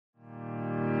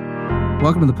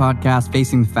Welcome to the podcast,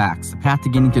 Facing the Facts, the path to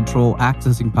gaining control,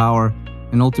 accessing power,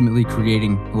 and ultimately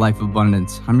creating a life of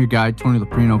abundance. I'm your guide, Tony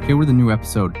Loprino. Okay, with a new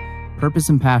episode, Purpose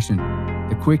and Passion,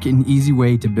 the quick and easy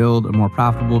way to build a more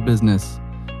profitable business.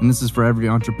 And this is for every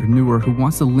entrepreneur who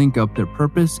wants to link up their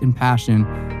purpose and passion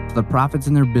to the profits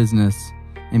in their business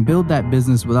and build that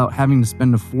business without having to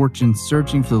spend a fortune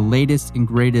searching for the latest and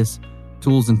greatest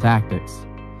tools and tactics.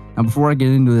 Now, before I get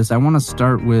into this, I want to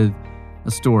start with a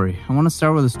story. I want to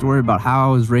start with a story about how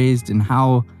I was raised and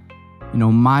how,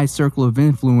 my circle of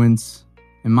influence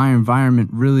and my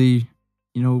environment really,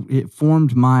 it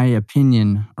formed my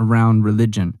opinion around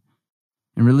religion.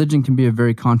 And religion can be a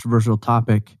very controversial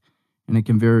topic, and it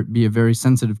can be a very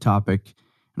sensitive topic.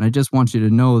 And I just want you to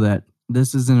know that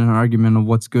this isn't an argument of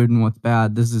what's good and what's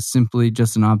bad. This is simply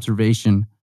just an observation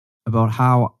about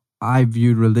how I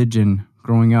viewed religion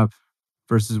growing up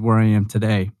versus where I am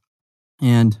today.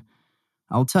 And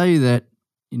I'll tell you that,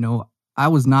 I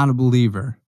was not a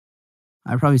believer.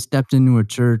 I probably stepped into a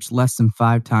church less than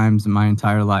 5 times in my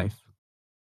entire life.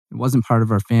 It wasn't part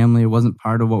of our family. It wasn't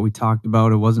part of what we talked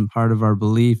about. It wasn't part of our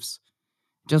beliefs.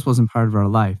 It just wasn't part of our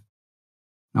life.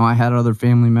 Now, I had other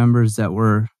family members that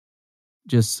were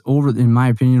just in my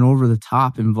opinion, over the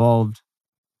top involved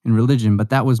in religion, but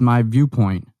that was my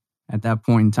viewpoint at that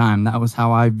point in time. That was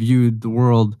how I viewed the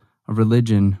world of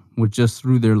religion, was just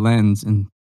through their lens and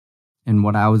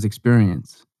what I was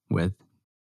experienced with.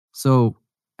 So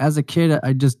as a kid,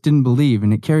 I just didn't believe,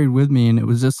 and it carried with me, and it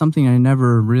was just something I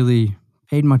never really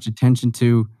paid much attention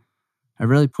to. I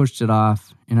really pushed it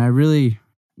off, and I really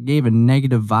gave a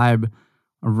negative vibe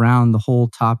around the whole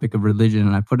topic of religion,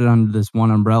 and I put it under this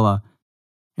one umbrella.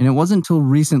 And it wasn't until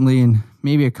recently, and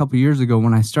maybe a couple years ago,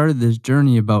 when I started this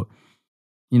journey about,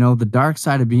 the dark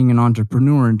side of being an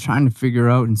entrepreneur and trying to figure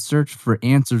out and search for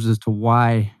answers as to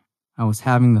why I was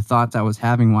having the thoughts I was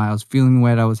having, why I was feeling the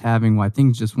way I was having, why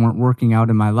things just weren't working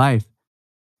out in my life.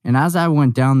 And as I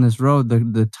went down this road,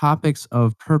 the topics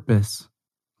of purpose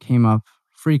came up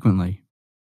frequently.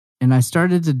 And I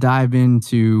started to dive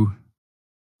into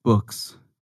books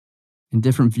and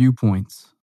different viewpoints.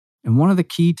 And one of the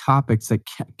key topics that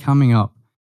kept coming up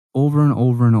over and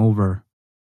over and over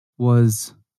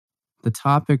was the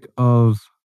topic of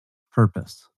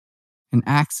purpose and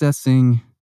accessing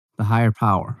the higher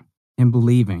power and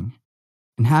believing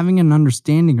and having an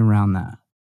understanding around that.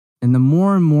 And the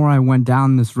more and more I went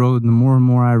down this road, and the more and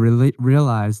more I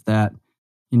realized that,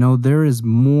 there is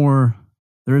more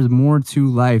to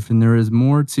life, and there is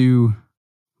more to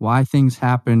why things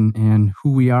happen and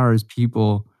who we are as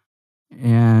people.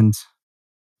 And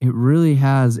it really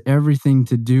has everything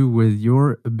to do with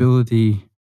your ability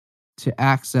to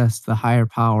access the higher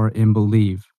power and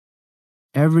believe.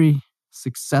 Every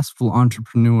successful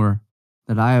entrepreneur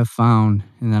that I have found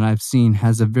and that I've seen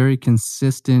has a very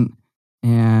consistent,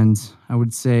 and I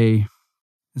would say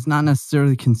it's not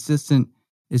necessarily consistent.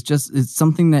 It's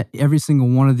something that every single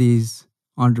one of these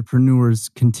entrepreneurs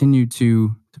continue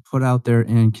to put out there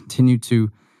and continue to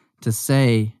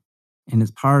say, and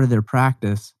it's part of their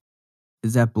practice,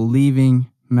 is that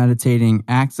believing, meditating,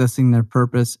 accessing their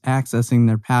purpose, accessing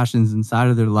their passions inside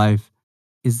of their life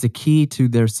is the key to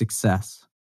their success.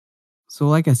 So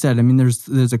like I said,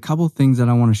 there's a couple things that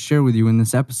I want to share with you in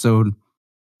this episode,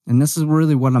 and this is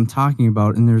really what I'm talking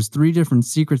about. And there's 3 different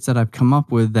secrets that I've come up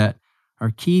with that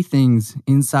are key things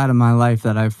inside of my life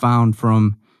that I've found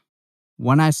from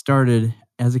when I started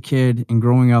as a kid and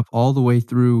growing up all the way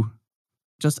through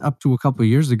just up to a couple of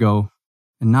years ago,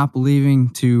 and not believing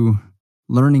to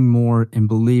learning more and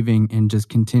believing and just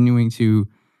continuing to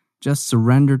just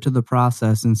surrender to the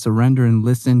process and surrender and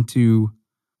listen to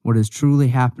what is truly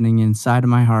happening inside of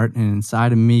my heart and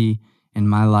inside of me in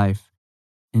my life,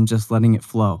 and just letting it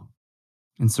flow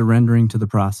and surrendering to the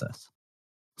process.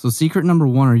 So secret number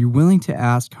 1, are you willing to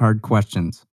ask hard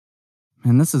questions?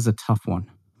 Man, this is a tough one.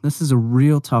 This is a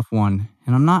real tough one.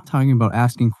 And I'm not talking about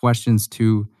asking questions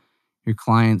to your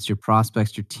clients, your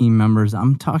prospects, your team members.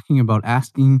 I'm talking about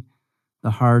asking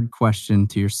the hard question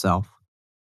to yourself.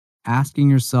 Asking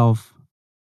yourself,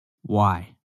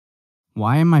 why?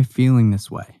 Why am I feeling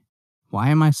this way? Why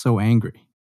am I so angry?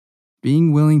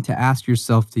 Being willing to ask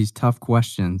yourself these tough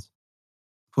questions,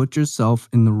 put yourself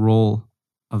in the role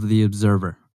of the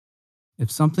observer.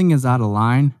 If something is out of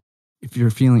line, if you're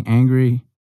feeling angry,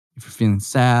 if you're feeling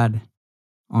sad,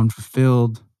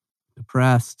 unfulfilled,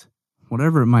 depressed,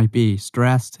 whatever it might be,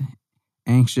 stressed,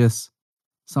 anxious,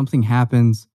 something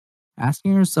happens,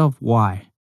 asking yourself why.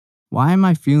 Why am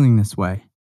I feeling this way?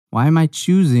 Why am I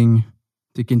choosing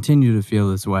to continue to feel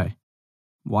this way?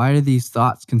 Why are these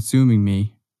thoughts consuming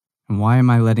me? And why am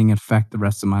I letting it affect the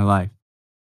rest of my life?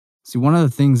 See, one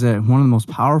of the most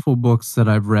powerful books that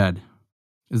I've read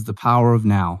is The Power of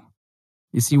Now.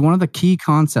 You see, one of the key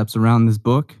concepts around this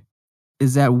book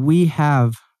is that we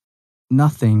have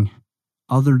nothing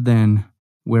other than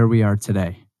where we are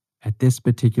today at this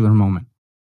particular moment.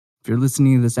 If you're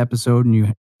listening to this episode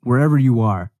and wherever you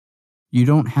are, you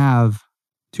don't have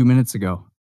 2 minutes ago.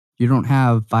 You don't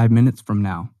have 5 minutes from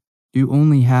now. You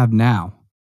only have now.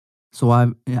 So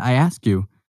I ask you,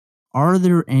 are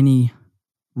there any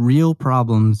real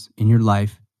problems in your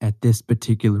life at this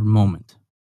particular moment?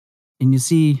 And you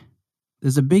see,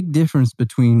 there's a big difference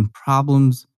between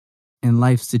problems and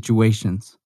life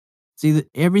situations. See, that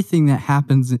everything that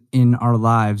happens in our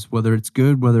lives, whether it's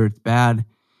good, whether it's bad,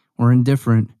 or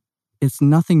indifferent, it's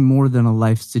nothing more than a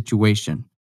life situation.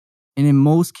 And in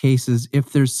most cases,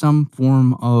 if there's some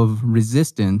form of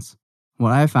resistance,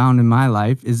 what I found in my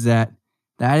life is that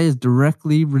is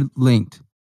directly linked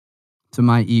to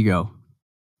my ego.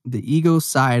 The ego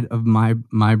side of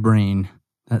my brain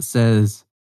that says,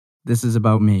 this is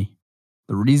about me.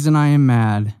 The reason I am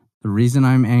mad, the reason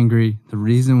I'm angry, the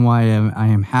reason why I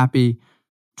am happy,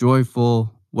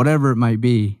 joyful, whatever it might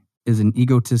be, is an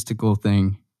egotistical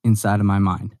thing inside of my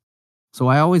mind. So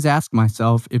I always ask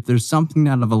myself, if there's something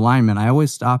out of alignment, I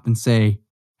always stop and say,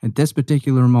 at this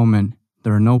particular moment,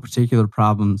 there are no particular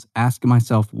problems. Ask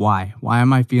myself why. Why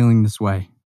am I feeling this way?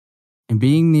 And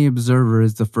being the observer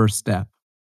is the first step.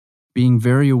 Being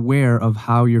very aware of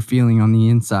how you're feeling on the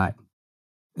inside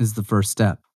is the first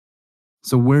step.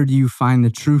 So where do you find the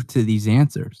truth to these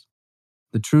answers?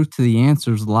 The truth to the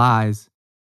answers lies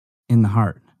in the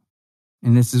heart.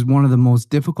 And this is one of the most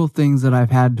difficult things that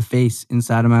I've had to face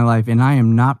inside of my life. And I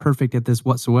am not perfect at this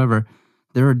whatsoever.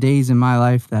 There are days in my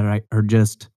life that are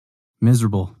just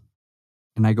miserable.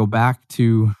 And I go back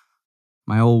to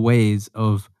my old ways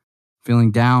of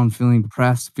feeling down, feeling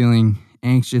depressed, feeling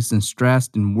anxious and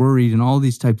stressed and worried and all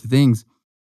these types of things.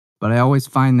 But I always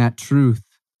find that truth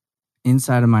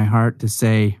inside of my heart to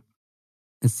say,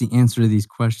 it's the answer to these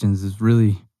questions is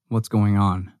really what's going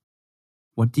on.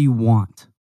 What do you want?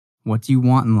 What do you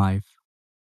want in life?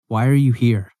 Why are you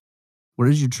here? What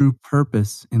is your true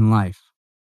purpose in life?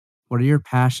 What are your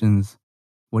passions?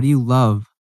 What do you love?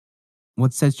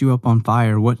 What sets you up on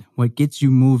fire? What gets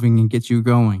you moving and gets you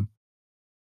going?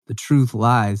 The truth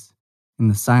lies in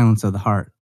the silence of the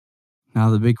heart. Now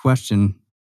the big question,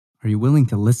 are you willing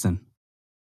to listen?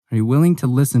 Are you willing to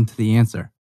listen to the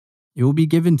answer? It will be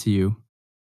given to you,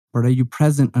 but are you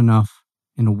present enough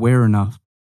and aware enough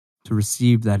to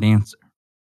receive that answer?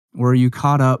 Or are you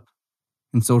caught up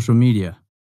in social media?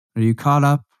 Are you caught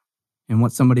up in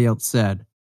what somebody else said?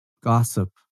 Gossip?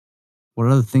 What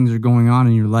other things are going on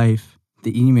in your life?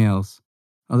 The emails,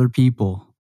 other people,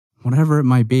 whatever it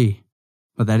might be.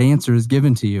 But that answer is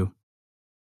given to you.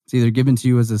 It's either given to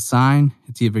you as a sign,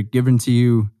 it's either given to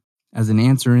you as an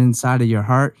answer inside of your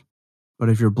heart. But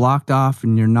if you're blocked off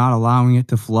and you're not allowing it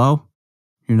to flow,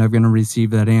 you're never going to receive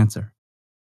that answer.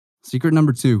 Secret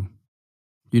number 2.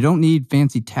 You don't need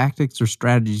fancy tactics or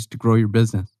strategies to grow your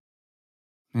business.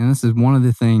 And this is one of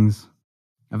the things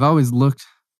I've always looked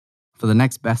for the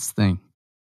next best thing.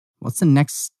 What's the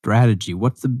next strategy?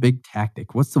 What's the big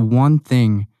tactic? What's the one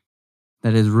thing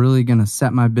that is really going to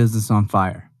set my business on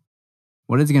fire?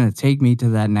 What is going to take me to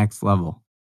that next level?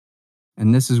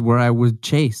 And this is where I would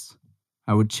chase.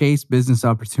 I would chase business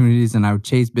opportunities and I would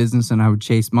chase business and I would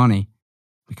chase money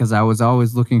because I was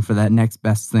always looking for that next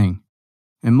best thing.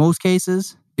 In most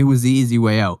cases, it was the easy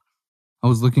way out. I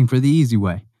was looking for the easy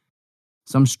way.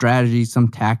 Some strategy, some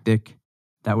tactic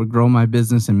that would grow my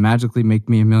business and magically make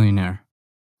me a millionaire.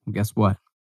 Well, guess what?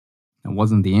 That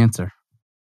wasn't the answer.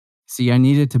 See, I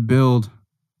needed to build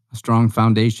a strong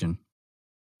foundation.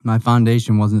 My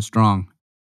foundation wasn't strong.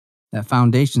 That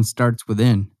foundation starts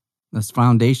within. This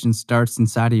foundation starts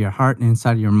inside of your heart and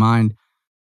inside of your mind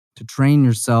to train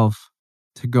yourself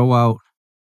to go out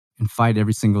and fight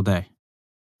every single day.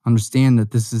 Understand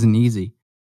that this isn't easy.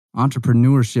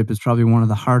 Entrepreneurship is probably one of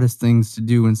the hardest things to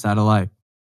do inside of life.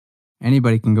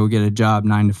 Anybody can go get a job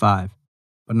 9 to 5,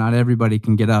 but not everybody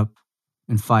can get up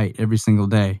and fight every single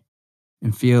day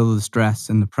and feel the stress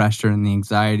and the pressure and the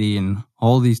anxiety and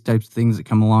all these types of things that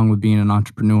come along with being an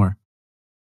entrepreneur.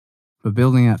 But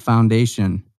building that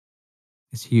foundation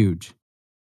is huge.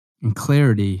 And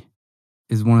clarity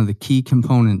is one of the key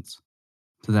components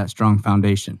to that strong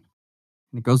foundation.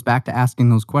 And it goes back to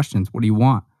asking those questions. What do you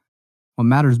want? What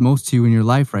matters most to you in your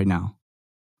life right now?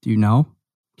 Do you know?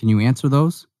 Can you answer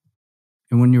those?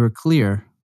 And when you are clear,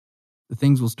 the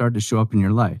things will start to show up in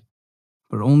your life,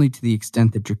 but only to the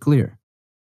extent that you're clear.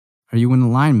 Are you in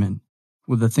alignment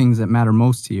with the things that matter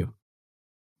most to you?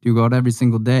 Do you go out every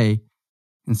single day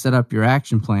and set up your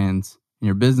action plans and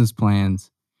your business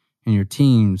plans and your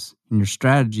teams and your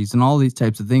strategies and all these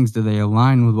types of things, do they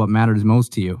align with what matters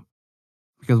most to you?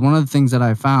 Because one of the things that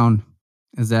I found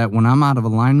is that when I'm out of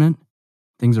alignment,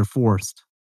 things are forced.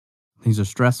 Things are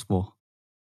stressful.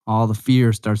 All the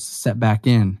fear starts to set back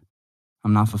in.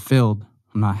 I'm not fulfilled.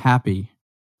 I'm not happy.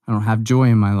 I don't have joy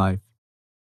in my life.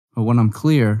 But when I'm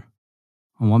clear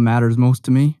on what matters most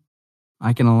to me,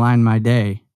 I can align my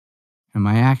day and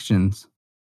my actions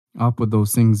up with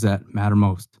those things that matter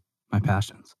most, my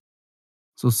passions.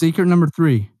 So secret number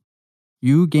 3,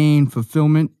 you gain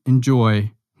fulfillment and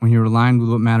joy when you're aligned with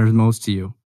what matters most to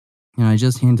you. And I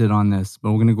just hinted on this,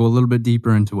 but we're going to go a little bit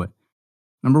deeper into it.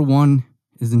 Number 1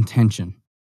 is intention.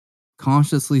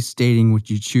 Consciously stating what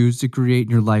you choose to create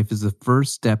in your life is the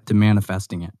first step to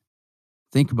manifesting it.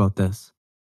 Think about this.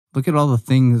 Look at all the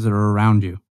things that are around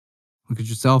you. Look at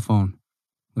your cell phone.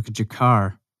 Look at your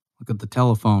car. Look at the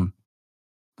telephone.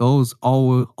 Those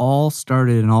all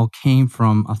started and all came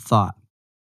from a thought.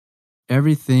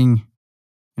 Everything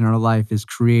in our life is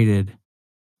created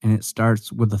and it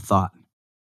starts with a thought.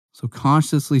 So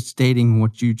consciously stating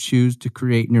what you choose to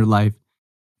create in your life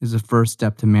is the first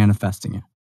step to manifesting it.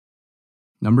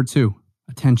 Number 2,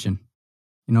 attention.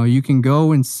 You can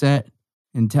go and set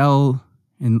and tell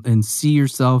and see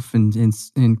yourself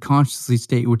and consciously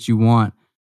state what you want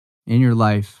in your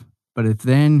life. But if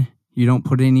then you don't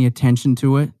put any attention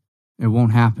to it, it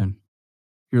won't happen.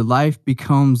 Your life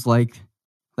becomes like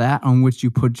that on which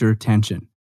you put your attention.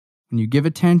 When you give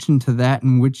attention to that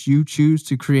in which you choose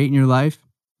to create in your life,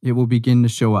 it will begin to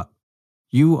show up.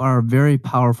 You are a very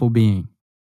powerful being.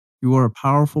 You are a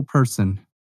powerful person.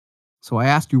 So I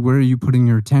ask you, where are you putting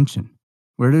your attention?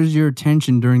 Where does your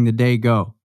attention during the day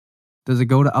go? Does it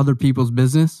go to other people's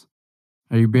business?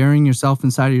 Are you burying yourself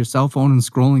inside of your cell phone and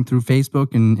scrolling through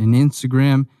Facebook and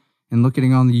Instagram and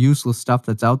looking on the useless stuff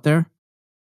that's out there?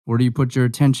 Or do you put your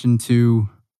attention to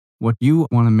what you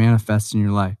want to manifest in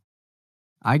your life?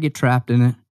 I get trapped in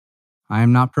it. I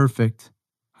am not perfect.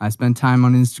 I spend time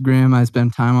on Instagram. I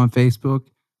spend time on Facebook.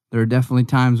 There are definitely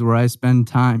times where I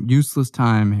spend useless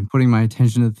time, and putting my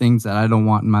attention to things that I don't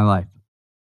want in my life.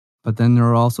 But then there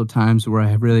are also times where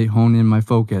I really hone in my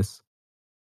focus.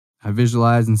 I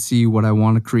visualize and see what I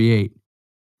want to create,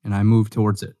 and I move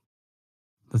towards it.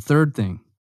 The third thing,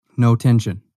 no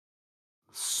tension.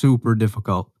 Super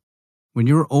difficult. When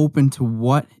you're open to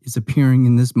what is appearing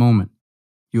in this moment,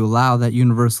 you allow that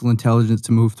universal intelligence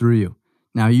to move through you.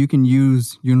 Now, you can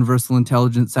use universal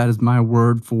intelligence, that is my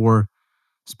word for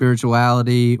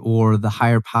spirituality or the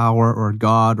higher power or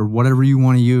God or whatever you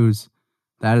want to use.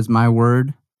 That is my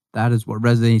word. That is what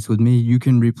resonates with me. You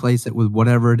can replace it with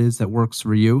whatever it is that works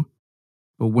for you.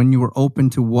 But when you are open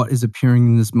to what is appearing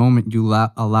in this moment, you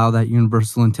allow that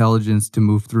universal intelligence to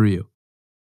move through you.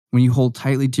 When you hold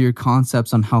tightly to your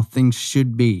concepts on how things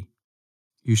should be,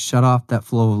 you shut off that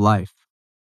flow of life,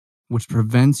 which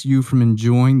prevents you from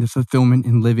enjoying the fulfillment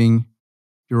in living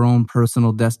your own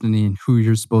personal destiny and who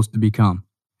you're supposed to become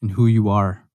and who you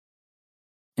are.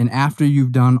 And after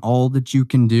you've done all that you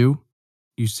can do,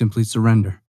 you simply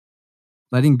surrender.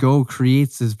 Letting go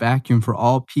creates this vacuum for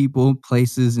all people,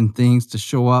 places, and things to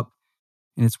show up,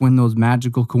 and it's when those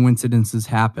magical coincidences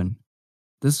happen.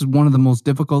 This is one of the most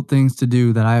difficult things to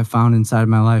do that I have found inside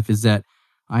my life, is that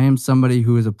I am somebody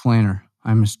who is a planner.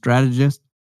 I'm a strategist.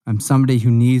 I'm somebody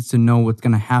who needs to know what's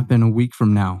going to happen a week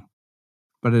from now.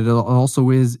 But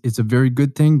it's a very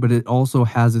good thing, but it also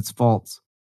has its faults.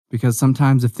 Because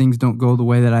sometimes if things don't go the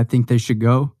way that I think they should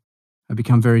go, I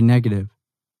become very negative.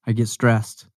 I get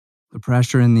stressed, the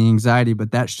pressure and the anxiety,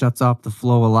 but that shuts off the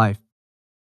flow of life.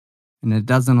 And it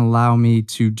doesn't allow me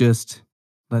to just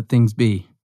let things be.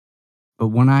 But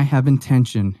when I have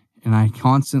intention and I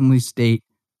constantly state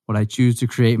what I choose to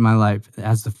create in my life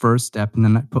as the first step, and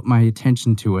then I put my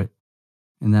attention to it,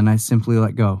 and then I simply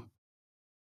let go.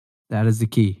 That is the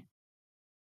key.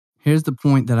 Here's the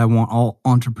point that I want all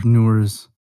entrepreneurs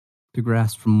to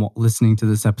grasp from listening to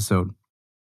this episode.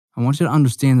 I want you to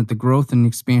understand that the growth and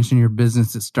expansion of your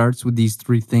business, it starts with these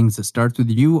 3 things. It starts with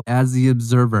you as the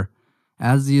observer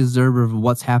of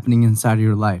what's happening inside of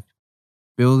your life.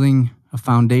 Building a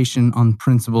foundation on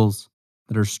principles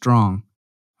that are strong,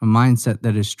 a mindset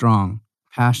that is strong,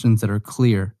 passions that are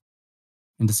clear,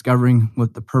 and discovering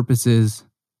what the purpose is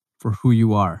for who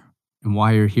you are and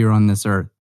why you're here on this earth,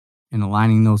 and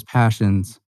aligning those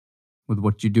passions with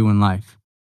what you do in life.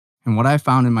 And what I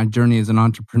found in my journey as an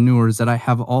entrepreneur is that I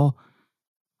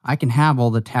can have all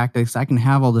the tactics, I can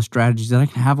have all the strategies, I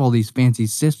can have all these fancy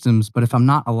systems, but if I'm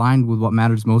not aligned with what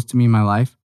matters most to me in my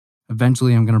life,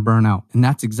 eventually I'm going to burn out. And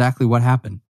that's exactly what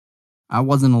happened. I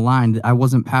wasn't aligned. I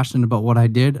wasn't passionate about what I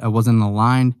did. I wasn't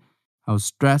aligned. I was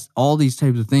stressed, all these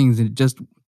types of things. And it just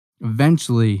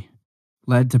eventually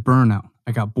led to burnout.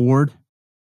 I got bored.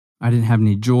 I didn't have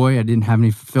any joy. I didn't have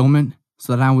any fulfillment.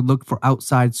 So that I would look for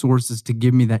outside sources to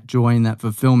give me that joy and that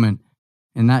fulfillment.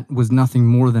 And that was nothing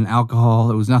more than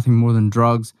alcohol. It was nothing more than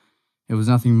drugs. It was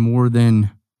nothing more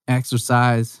than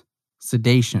exercise,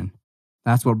 sedation.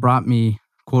 That's what brought me,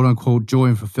 quote unquote, joy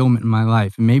and fulfillment in my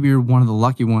life. And maybe you're one of the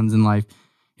lucky ones in life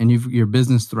and your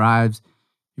business thrives.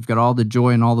 You've got all the joy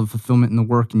and all the fulfillment in the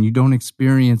work, and you don't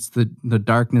experience the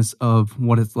darkness of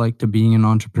what it's like to being an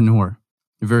entrepreneur.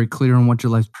 You're very clear on what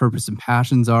your life's purpose and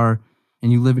passions are,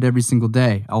 and you live it every single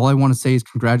day. All I want to say is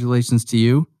congratulations to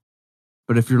you.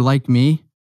 But if you're like me,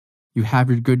 you have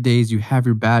your good days, you have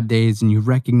your bad days, and you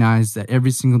recognize that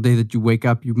every single day that you wake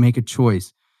up, you make a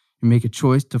choice. You make a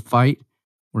choice to fight,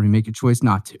 or you make a choice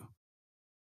not to.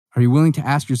 Are you willing to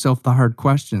ask yourself the hard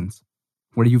questions?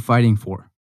 What are you fighting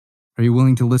for? Are you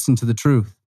willing to listen to the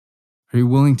truth? Are you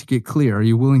willing to get clear? Are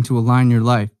you willing to align your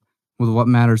life with what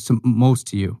matters most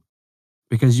to you?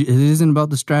 Because it isn't about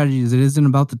the strategies. It isn't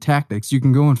about the tactics. You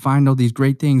can go and find all these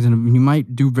great things, and you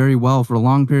might do very well for a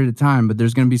long period of time, but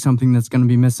there's going to be something that's going to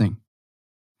be missing.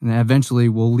 And that eventually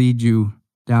will lead you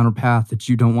down a path that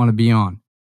you don't want to be on.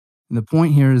 And the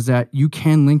point here is that you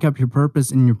can link up your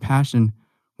purpose and your passion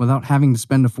without having to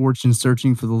spend a fortune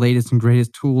searching for the latest and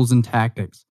greatest tools and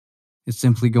tactics. It's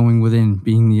simply going within,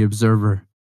 being the observer,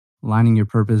 lining your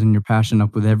purpose and your passion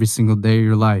up with every single day of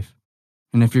your life.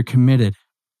 And if you're committed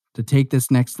to take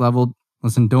this next level,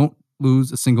 listen, don't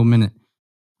lose a single minute.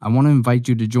 I want to invite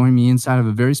you to join me inside of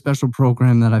a very special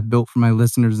program that I've built for my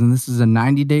listeners. And this is a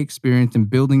 90-day experience in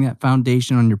building that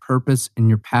foundation on your purpose and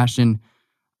your passion,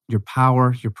 your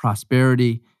power, your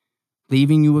prosperity,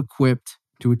 leaving you equipped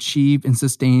to achieve and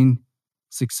sustain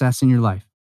success in your life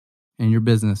and your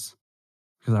business.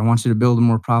 Because I want you to build a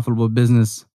more profitable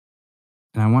business,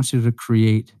 and I want you to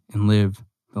create and live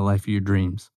the life of your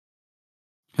dreams.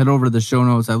 Head over to the show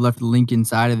notes. I've left a link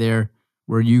inside of there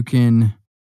where you can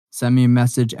send me a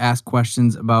message, ask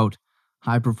questions about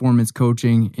high performance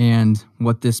coaching and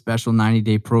what this special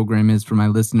 90-day program is for my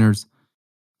listeners.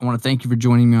 I want to thank you for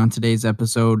joining me on today's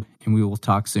episode, and we will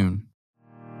talk soon.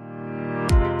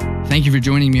 Thank you for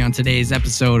joining me on today's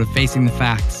episode of Facing the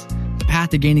Facts, the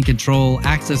path to gaining control,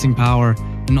 accessing power,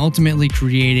 and ultimately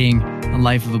creating a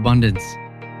life of abundance.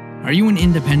 Are you an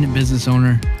independent business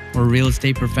owner or a real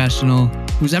estate professional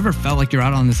who's ever felt like you're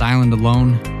out on this island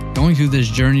alone, going through this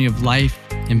journey of life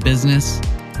and business,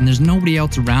 and there's nobody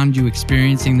else around you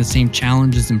experiencing the same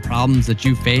challenges and problems that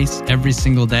you face every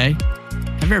single day?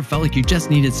 Have you ever felt like you just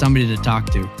needed somebody to talk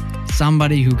to?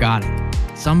 Somebody who got it.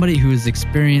 Somebody who has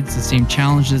experienced the same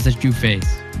challenges that you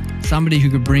face. Somebody who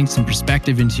could bring some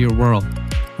perspective into your world.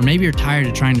 Or maybe you're tired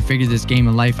of trying to figure this game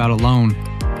of life out alone,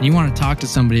 and you want to talk to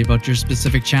somebody about your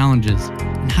specific challenges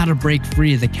and how to break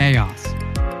free of the chaos.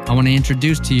 I want to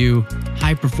introduce to you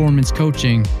high performance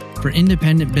coaching for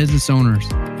independent business owners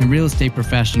and real estate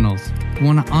professionals who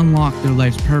want to unlock their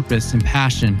life's purpose and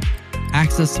passion,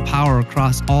 access the power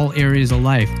across all areas of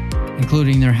life,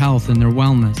 including their health and their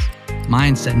wellness,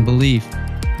 mindset and belief,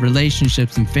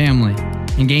 relationships and family,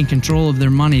 and gain control of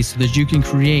their money so that you can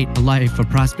create a life of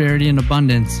prosperity and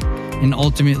abundance and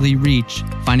ultimately reach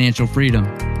financial freedom.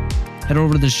 Head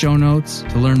over to the show notes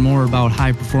to learn more about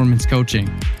high performance coaching.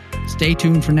 Stay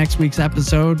tuned for next week's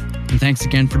episode, and thanks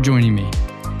again for joining me.